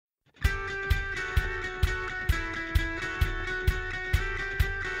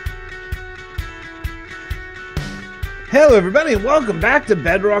Hello everybody, and welcome back to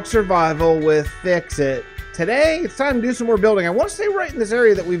Bedrock Survival with Fixxitt. Today, it's time to do some more building. I want to stay right in this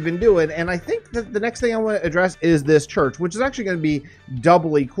area that we've been doing, and I think that the next thing I want to address is this church, which is actually going to be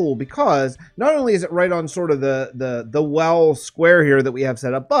doubly cool because not only is it right on sort of the well square here that we have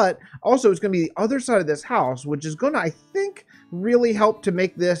set up, but also it's going to be the other side of this house, which is going to, I think, really help to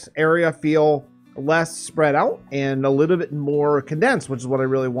make this area feel less spread out and a little bit more condensed, which is what I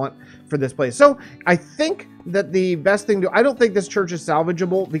really want for this place. So I think that the best thing to, I don't think this church is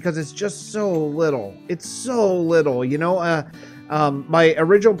salvageable because it's just so little. It's so little, you know. My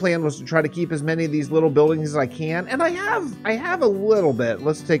original plan was to try to keep as many of these little buildings as I can, and I have a little bit.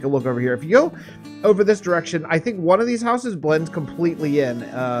 Let's take a look over here. If you go over this direction, I think one of these houses blends completely in.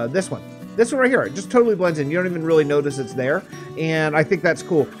 This one right here, it just totally blends in. You don't even really notice it's there, and I think that's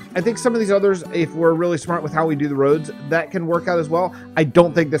cool. I think some of these others, if we're really smart with how we do the roads, that can work out as well. I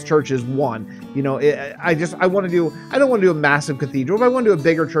don't think this church is one. You know, I don't want to do a massive cathedral, but I want to do a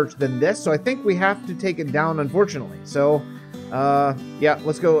bigger church than this, so I think we have to take it down, unfortunately. So, yeah,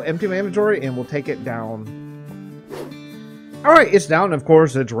 let's go empty my inventory, and we'll take it down. All right, it's down. Of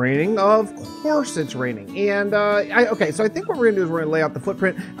course, it's raining. Of course, it's raining. And okay, so I think what we're gonna do is we're gonna lay out the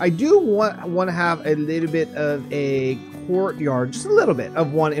footprint. I do want to have a little bit of a courtyard, just a little bit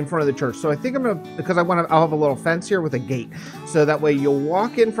of one in front of the church. So I think I'm gonna, because I'll have a little fence here with a gate. So that way you'll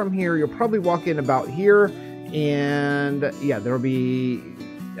walk in from here. You'll probably walk in about here, and yeah, there'll be,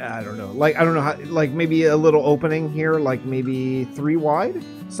 I don't know how, like maybe a little opening here, like maybe 3 wide.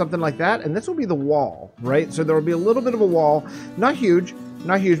 Something like that, and this will be the wall, right? So there will be a little bit of a wall, not huge,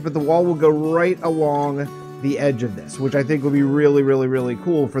 but the wall will go right along the edge of this, which I think will be really, really, really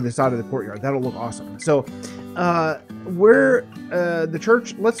cool for the side of the courtyard. That'll look awesome. So where the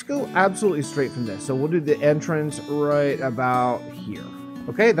church, let's go absolutely straight from this. So we'll do the entrance right about here.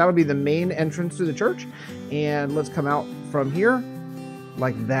 Okay, that'll be the main entrance to the church, and let's come out from here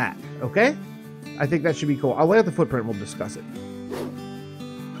like that. Okay, I think that should be cool. I'll lay out the footprint, we'll discuss it.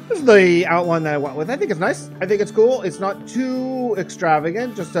 This is the outline that I went with. I think it's nice. I think it's cool. It's not too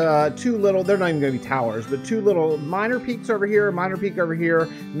extravagant. Just two little, they're not even going to be towers, but two little minor peaks over here, minor peak over here,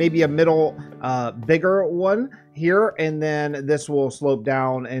 maybe a middle bigger one here, and then this will slope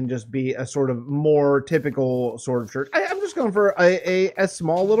down and just be a sort of more typical sort of church. I'm just going for a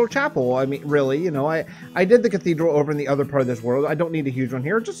small little chapel. I mean, really, you know, I did the cathedral over in the other part of this world. I don't need a huge one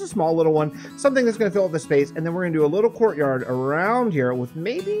here, just a small little one, something that's going to fill up the space, and then we're going to do a little courtyard around here with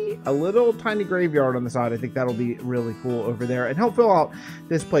maybe a little tiny graveyard on the side. I think that'll be really cool over there and help fill out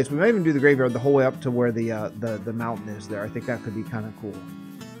this place. We might even do the graveyard the whole way up to where the mountain is there. I think that could be kind of cool.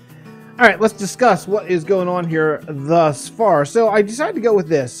 All right, let's discuss what is going on here thus far. So I decided to go with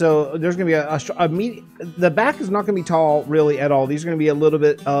this. So there's going to be the back is not going to be tall really at all. These are going to be a little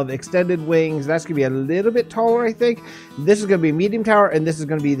bit of extended wings. That's going to be a little bit taller, I think. This is going to be a medium tower, and this is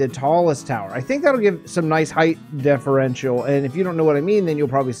going to be the tallest tower. I think that'll give some nice height differential. And if you don't know what I mean, then you'll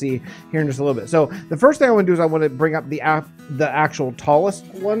probably see here in just a little bit. So the first thing I want to do is I want to bring up the actual tallest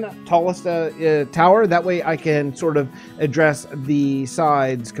tower. That way I can sort of address the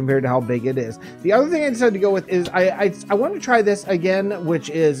sides compared to how big it is. The other thing I decided to go with is I want to try this again,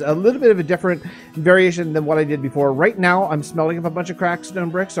 which is a little bit of a different variation than what I did before. Right now I'm smelting up a bunch of cracked stone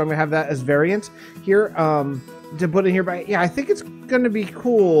bricks, so I'm gonna have that as variant here to put in here. But yeah, I think it's gonna be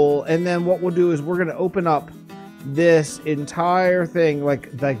cool. And then what we'll do is we're gonna open up this entire thing like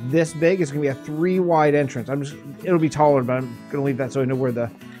this big. It's gonna be a 3 wide entrance. It'll be taller, but I'm gonna leave that so I know where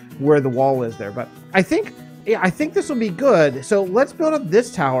the wall is there. But I think, yeah, I think this will be good. So let's build up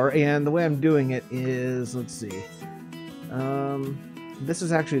this tower, and the way I'm doing it is, let's see. This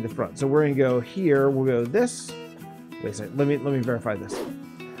is actually the front. So we're gonna go here. We'll go this. Wait a second. Let me verify this.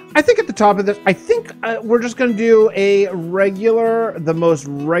 I think at the top of this, I think we're just gonna do the most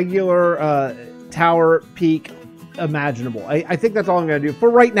regular tower peak imaginable. I think that's all I'm going to do for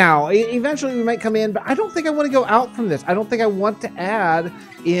right now. Eventually we might come in, but I don't think I want to go out from this. I don't think I want to add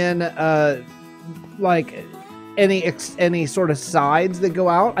in like any sort of sides that go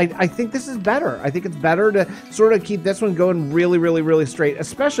out. I think this is better. I think it's better to sort of keep this one going really, really, really straight,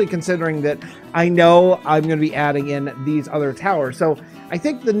 especially considering that I know I'm going to be adding in these other towers. So I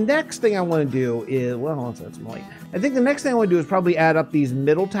think the next thing I want to do is, well, that's light. I think the next thing I want to do is probably add up these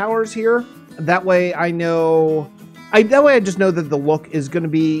middle towers here. That way I know, that way I just know that the look is going to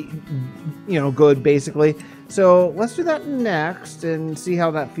be, you know, good basically. So let's do that next and see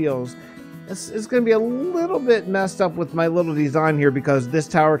how that feels. It's going to be a little bit messed up with my little design here because this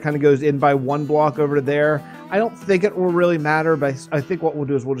tower kind of goes in by 1 block over to there. I don't think it will really matter, but I think what we'll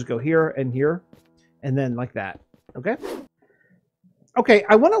do is we'll just go here, and then like that. Okay? Okay,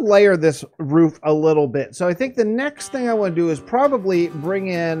 I want to layer this roof a little bit. So I think the next thing I want to do is probably bring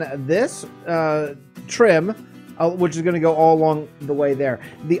in this trim, which is going to go all along the way there.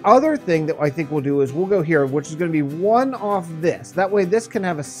 The other thing that I think we'll do is we'll go here, which is going to be one off this. That way this can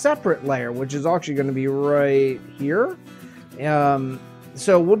have a separate layer, which is actually going to be right here.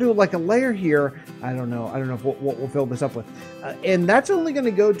 So we'll do like a layer here. I don't know if what we'll fill this up with. And that's only going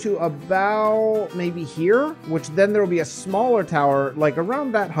to go to about maybe here, which then there will be a smaller tower, like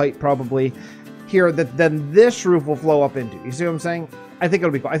around that height probably here, that then this roof will flow up into. You see what I'm saying? I think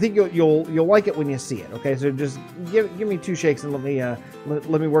it'll be cool. I think you'll like it when you see it. Okay, so just give me 2 shakes and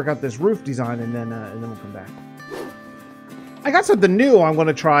let me work out this roof design, and then we'll come back. I got something new I'm going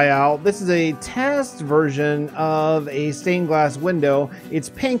to try out. This is a test version of a stained glass window. It's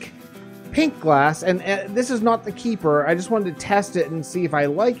pink glass, and this is not the keeper. I just wanted to test it and see if I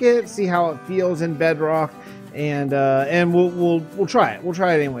like it, see how it feels in Bedrock, and we'll try it. We'll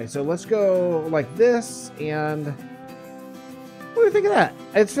try it anyway. So let's go like this, and what do you think of that?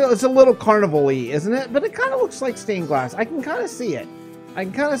 It's a little carnival-y, isn't it? But it kind of looks like stained glass. I can kind of see it.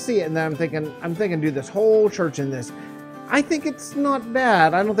 And then I'm thinking do this whole church in this. I think it's not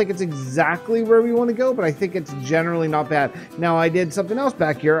bad. I don't think it's exactly where we want to go, but I think it's generally not bad. Now, I did something else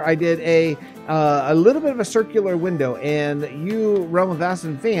back here. I did a little bit of a circular window, and you Realm of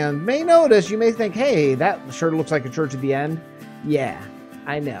Vasten fans may notice, you may think, hey, that sure looks like a church at the end. Yeah,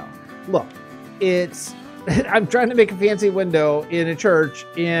 I know. Look, I'm trying to make a fancy window in a church,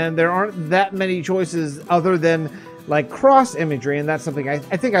 and there aren't that many choices other than like cross imagery, and that's something I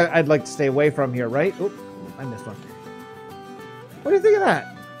think I'd like to stay away from here, right? Oop, I missed one. What do you think of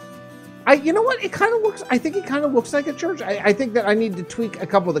that? You know what? I think it kind of looks like a church. I think that I need to tweak a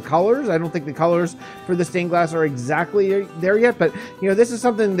couple of the colors. I don't think the colors for the stained glass are exactly there yet, but you know, this is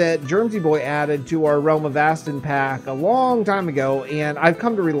something that Germsy Boy added to our Realm of Vasten pack a long time ago, and I've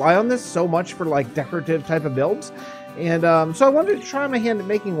come to rely on this so much for like decorative type of builds. And so I wanted to try my hand at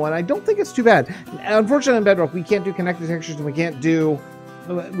making one. I don't think it's too bad. Unfortunately, in Bedrock, we can't do connected textures, and we can't do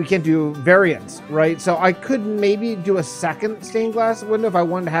variants, right? So I could maybe do a second stained glass window if I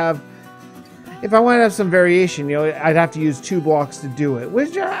wanted to have some variation. You know, I'd have to use 2 blocks to do it,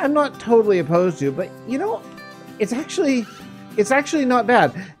 which I'm not totally opposed to, but you know, it's actually not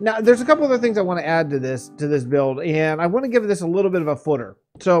bad. Now, there's a couple other things I want to add to this build, and I want to give this a little bit of a footer.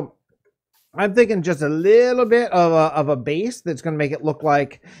 So I'm thinking just a little bit of a base that's going to make it look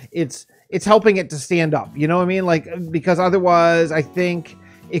like it's helping it to stand up. You know what I mean? Like, because otherwise I think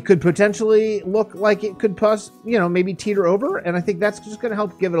it could potentially look like it could maybe teeter over. And I think that's just going to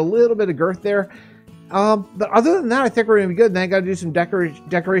help give it a little bit of girth there. But other than that, I think we're going to be good. And then I got to do some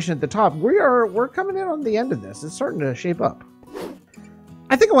decoration at the top. We're coming in on the end of this. It's starting to shape up.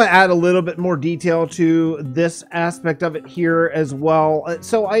 I think I want to add a little bit more detail to this aspect of it here as well.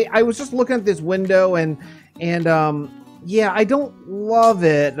 So I was just looking at this window, and yeah, I don't love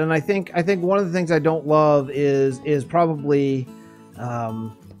it, and I think one of the things I don't love is probably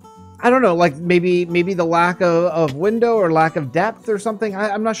I don't know, like maybe the lack of window or lack of depth or something.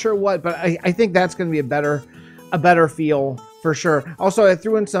 I'm not sure what, but I think that's going to be a better feel for sure. Also, I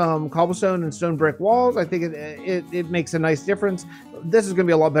threw in some cobblestone and stone brick walls. I think it makes a nice difference. This is going to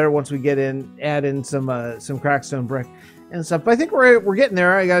be a lot better once we add in some cracked stone brick and stuff. But I think we're getting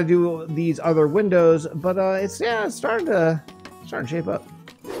there. I got to do these other windows, but it's starting to shape up.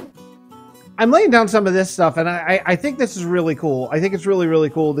 I'm laying down some of this stuff, and I think this is really cool. I think it's really, really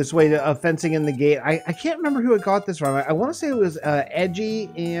cool, this way of fencing in the gate. I can't remember who I got this from. I want to say it was Edgy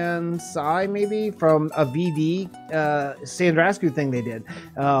and Sai, maybe, from a VD Sandrascu thing they did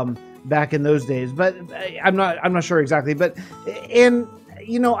back in those days. But I'm not sure exactly. But and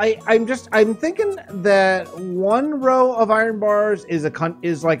you know, I'm thinking that 1 row of iron bars is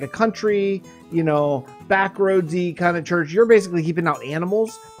like a country, you know, back roadsy kind of church. You're basically keeping out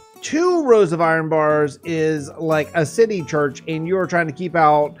animals. 2 rows of iron bars is like a city church, and you're trying to keep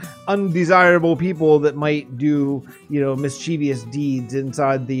out undesirable people that might do, you know, mischievous deeds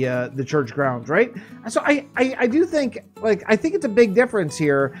inside the church grounds, right? So I do think, like, I think it's a big difference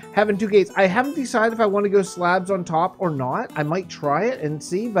here having 2 gates. I haven't decided if I want to go slabs on top or not. I might try it and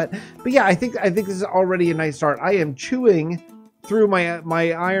see, but yeah, I think this is already a nice start. I am chewing through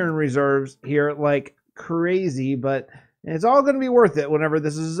my iron reserves here like crazy, but it's all going to be worth it whenever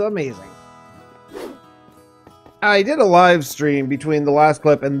this is amazing. I did a live stream between the last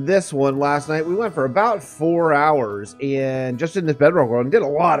clip and this one last night. We went for about 4 hours, and just in this Bedrock world, and did a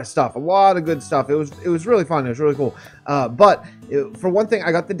lot of stuff, a lot of good stuff. It was really fun. It was really cool. But for one thing,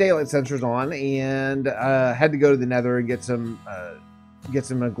 I got the daylight sensors on, and had to go to the Nether and get some get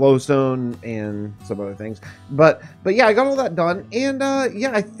some glowstone and some other things. But yeah, I got all that done, and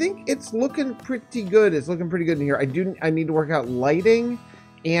yeah, I think it's looking pretty good. It's looking pretty good in here. I need to work out lighting,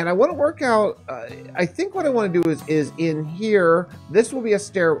 and I want to work out. I think what I want to do is in here. This will be a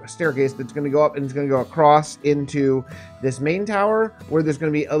staircase that's going to go up, and it's going to go across into this main tower, where there's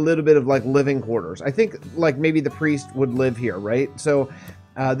going to be a little bit of like living quarters. I think like maybe the priest would live here, right? So.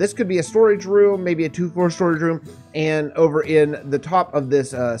 This could be a storage room, maybe a 2-floor storage room, and over in the top of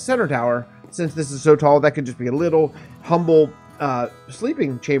this center tower, since this is so tall, that could just be a little humble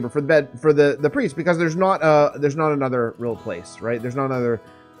sleeping chamber for the bed for the priest, because there's not another real place, right? There's not another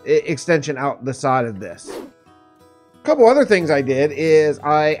extension out the side of this. A couple other things I did is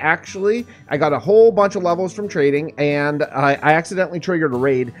I got a whole bunch of levels from trading, and I accidentally triggered a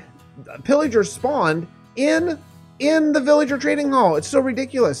raid. Pillagers spawned in the villager trading hall. It's so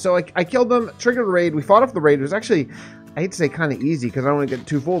ridiculous. So I killed them, triggered a raid. We fought off the raid. It was actually, I hate to say kind of easy because I don't want to get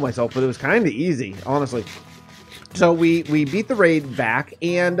too full of myself, but it was kind of easy, honestly. So we beat the raid back,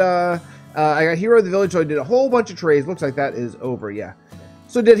 and I got Hero of the Village, so I did a whole bunch of trades. Looks like that is over, yeah.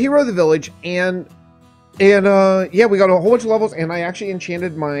 So did Hero of the Village, and yeah, we got a whole bunch of levels, and I actually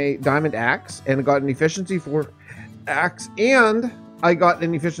enchanted my diamond axe, and got an efficiency 4 axe, and I got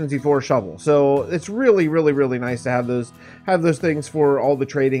an efficiency 4 shovel. So it's really, really, really nice to have those things for all the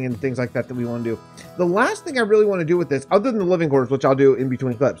trading and things like that we want to do. The last thing I really want to do with this, other than the living quarters, which I'll do in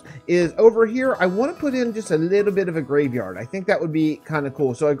between clips, is over here I want to put in just a little bit of a graveyard. I think that would be kind of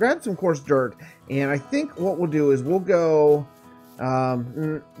cool. So I grabbed some coarse dirt, and I think what we'll do is we'll go,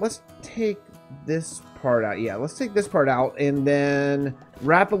 let's take this part out. Yeah, let's take this part out, and then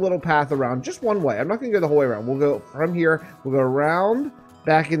wrap a little path around just one way. I'm not going to go the whole way around. We'll go from here, we'll go around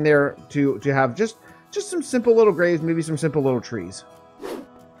back in there to have just some simple little graves, maybe some simple little trees.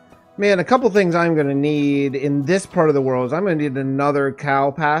 Man, a couple things I'm going to need in this part of the world is I'm going to need another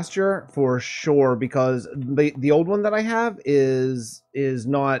cow pasture for sure, because the old one that I have is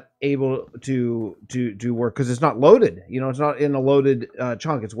not able to work because it's not loaded. You know, it's not in a loaded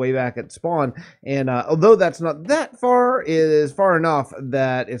chunk. It's way back at spawn, and although that's not that far, it is far enough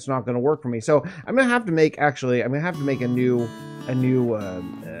that it's not going to work for me. So I'm going to have to make a new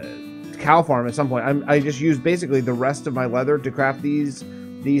cow farm at some point. I just used basically the rest of my leather to craft these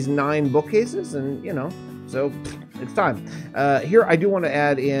 9 bookcases, and you know, so it's time. Here I do want to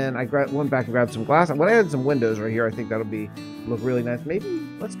add in, went back and grabbed some glass. I'm going to add some windows right here. I think that'll look really nice. Maybe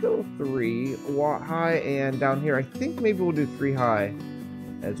let's go 3 high, and down here I think maybe we'll do 3 high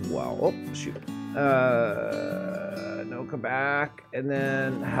as well. Oh shoot, no, come back, and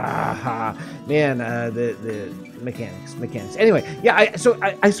then man, the mechanics. Anyway, yeah, so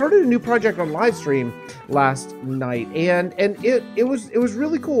I started a new project on live stream last night, and it was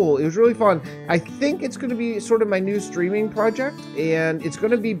really cool. It was really fun. I think it's going to be sort of my new streaming project, and it's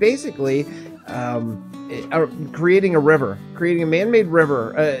going to be basically creating a man-made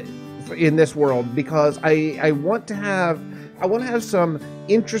river in this world, because I want to have some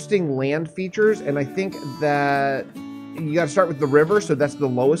interesting land features, and I think that you got to start with the river, so that's the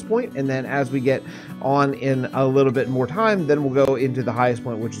lowest point, and then as we get on in a little bit more time, then we'll go into the highest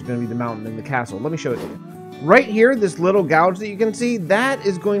point, which is going to be the mountain and the castle. Let me show it to you. Right here, this little gouge that you can see, that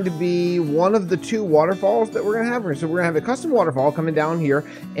is going to be one of the 2 waterfalls that we're going to have. So we're going to have a custom waterfall coming down here,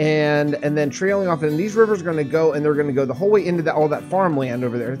 and then trailing off, and these rivers are going to go, and they're going to go the whole way into all that farmland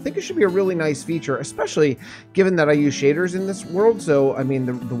over there. I think it should be a really nice feature, especially given that I use shaders in this world. So I mean,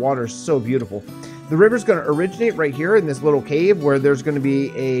 the water is so beautiful. The river's going to originate right here in this little cave, where there's going to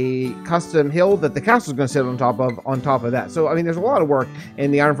be a custom hill that the castle's going to sit on top of that. So I mean, there's a lot of work,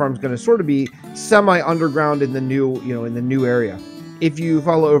 and the iron farm is going to sort of be semi-underground in the new area. If you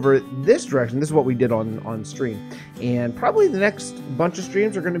follow over this direction, this is what we did on stream, and probably the next bunch of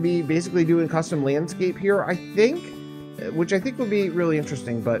streams are going to be basically doing custom landscape here, I think, which I think will be really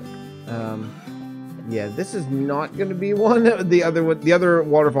interesting. But yeah, this is not going to be one. The other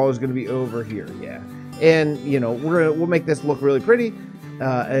waterfall is going to be over here. Yeah, and you know, we'll make this look really pretty.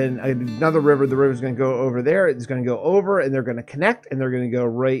 And another river, the river is going to go over there. It's going to go over, and they're going to connect, and they're going to go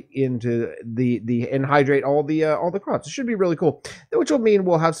right into and hydrate all the crops. It should be really cool, which will mean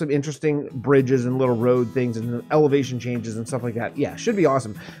we'll have some interesting bridges and little road things and elevation changes and stuff like that. Yeah, should be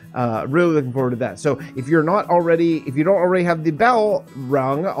awesome. Really looking forward to that. So if you don't already have the bell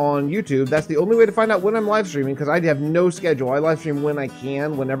rung on YouTube, that's the only way to find out when I'm live streaming, because I have no schedule. I live stream when I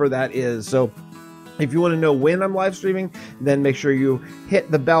can, whenever that is. So if you want to know when I'm live streaming, then make sure you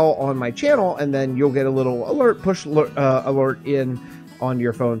hit the bell on my channel, and then you'll get a little push alert in on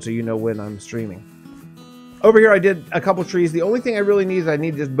your phone, so you know when I'm streaming. Over here, I did a couple trees. The only thing I really need is I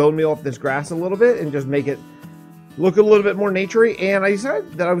need to just bone meal up this grass a little bit and just make it look a little bit more naturey, and I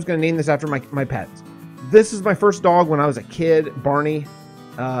decided that I was going to name this after my pets. This is my first dog when I was a kid, Barney.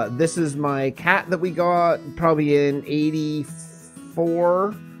 This is my cat that we got probably in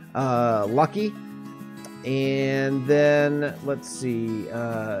 '84, Lucky. And then let's see,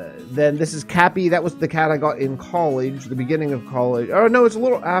 then this is Cappy. That was the cat I got in college, the beginning of college. Oh no, it's a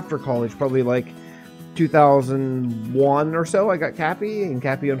little after college, probably like 2001 or so. I got Cappy, and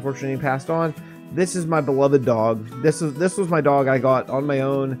Cappy unfortunately passed on. This is my beloved dog. This was my dog I got on my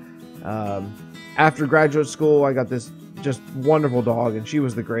own after graduate school. I got this just wonderful dog, and she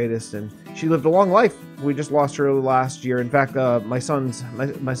was the greatest, and she lived a long life. We just lost her last year. In fact, my son's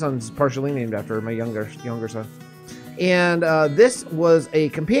partially named after her, my younger son. And this was a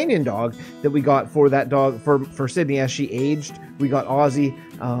companion dog that we got for that dog for Sydney as she aged. We got Ozzy.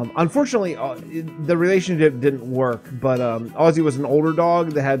 Unfortunately, the relationship didn't work, but Ozzy was an older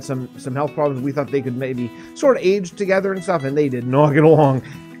dog that had some health problems. We thought they could maybe sort of age together and stuff, and they did not get along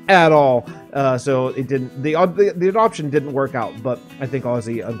at all. So it didn't. The adoption didn't work out. But I think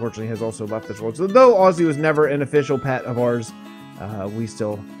Ozzy unfortunately has also left this world. So though Ozzy was never an official pet of ours, I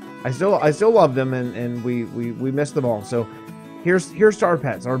still love them, and we miss them all. So here's to our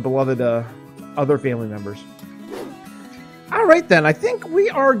pets, our beloved other family members. All right, then. I think we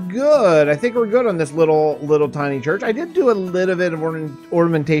are good. I think we're good on this little tiny church. I did do a little bit of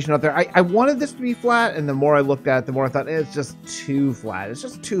ornamentation out there. I wanted this to be flat, and the more I looked at it, the more I thought, it's just too flat. It's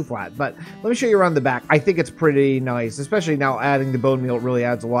just too flat. But let me show you around the back. I think it's pretty nice, especially now adding the bone meal. It really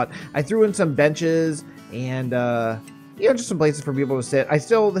adds a lot. I threw in some benches and you know, just some places for people to sit.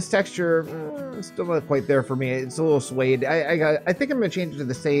 This texture, still not quite there for me. It's a little suede. I think I'm going to change it to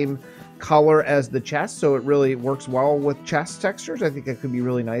the same color as the chest, so it really works well with chest textures. I think it could be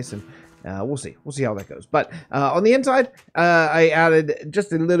really nice, and we'll see how that goes. But on the inside, I added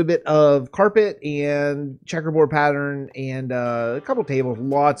just a little bit of carpet and checkerboard pattern, and a couple tables,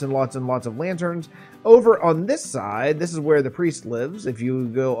 lots and lots and lots of lanterns. Over on this side, this is where the priest lives. If you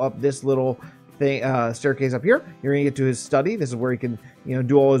go up this little staircase up here, you're gonna get to his study. This is where he can, you know,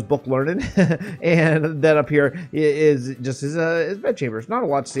 do all his book learning. And then up here is just his bed chambers. Not a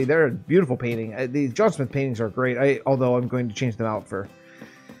lot to see. They're a beautiful painting. These John Smith paintings are great. Although I'm going to change them out for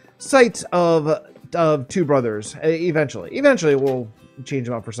sites of two brothers. Eventually we'll change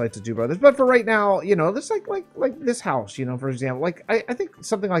them out for sites of two brothers. But for right now, you know, this like this house, you know, for example, like I think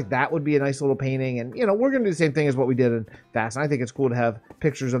something like that would be a nice little painting. And you know, we're gonna do the same thing as what we did in Vasten. I think it's cool to have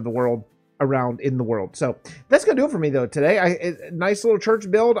pictures of the world around in the world. So that's gonna do it for me though today. Nice little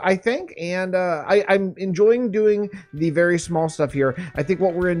church build, I think, and I'm enjoying doing the very small stuff here. I think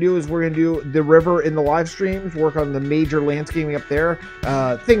what we're gonna do is we're gonna do the river in the live streams, work on the major landscaping up there,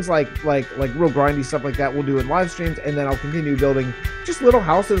 things like real grindy stuff like that we'll do in live streams, and then I'll continue building just little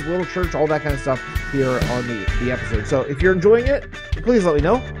houses, little church, all that kind of stuff here on the episode. So if you're enjoying it, please let me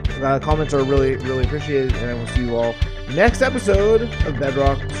know. Comments are really appreciated, and I will see you all next episode of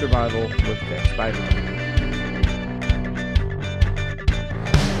Bedrock Survival with Fix. Bye, everyone.